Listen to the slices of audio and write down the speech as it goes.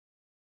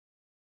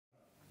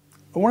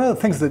One of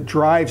the things that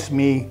drives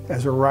me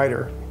as a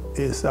writer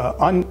is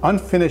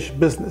unfinished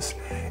business.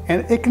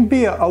 And it can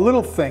be a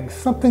little thing,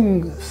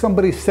 something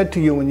somebody said to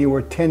you when you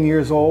were 10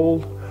 years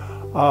old,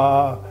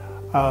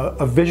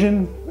 a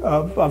vision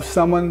of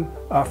someone.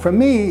 For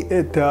me,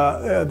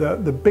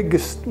 the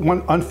biggest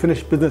one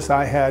unfinished business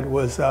I had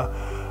was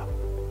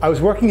I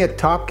was working at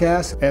Top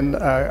Gas, and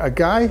a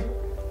guy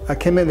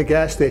came in the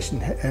gas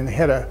station and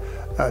had a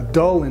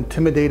dull,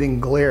 intimidating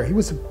glare. He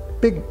was a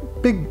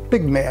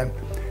big man.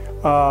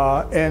 He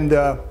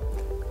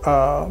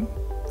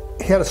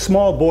had a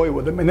small boy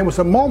with him, and there was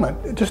a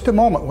moment, just a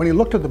moment, when he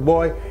looked at the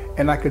boy,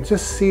 and I could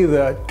just see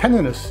the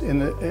tenderness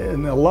and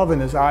the love in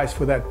his eyes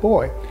for that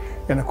boy.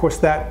 And of course,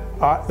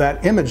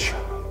 that image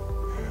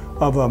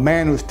of a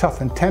man who's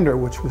tough and tender,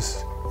 which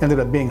ended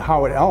up being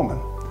Howard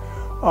Ellman,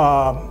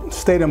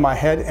 stayed in my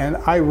head, and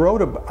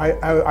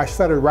I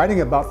started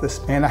writing about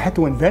this man. I had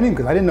to invent him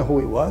because I didn't know who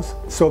he was.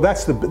 So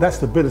that's the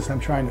business I'm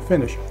trying to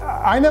finish.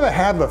 I never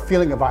have a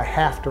feeling of I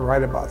have to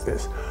write about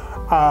this,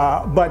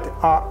 but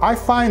I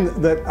find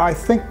that I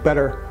think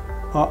better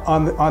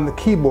on the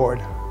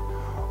keyboard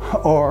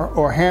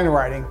or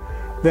handwriting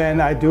than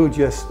I do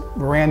just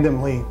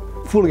randomly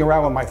fooling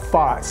around with my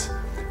thoughts.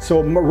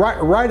 So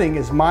writing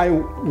is my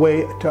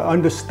way to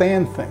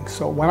understand things.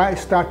 So when I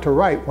start to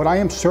write, what I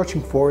am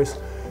searching for is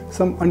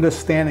some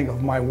understanding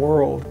of my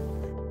world.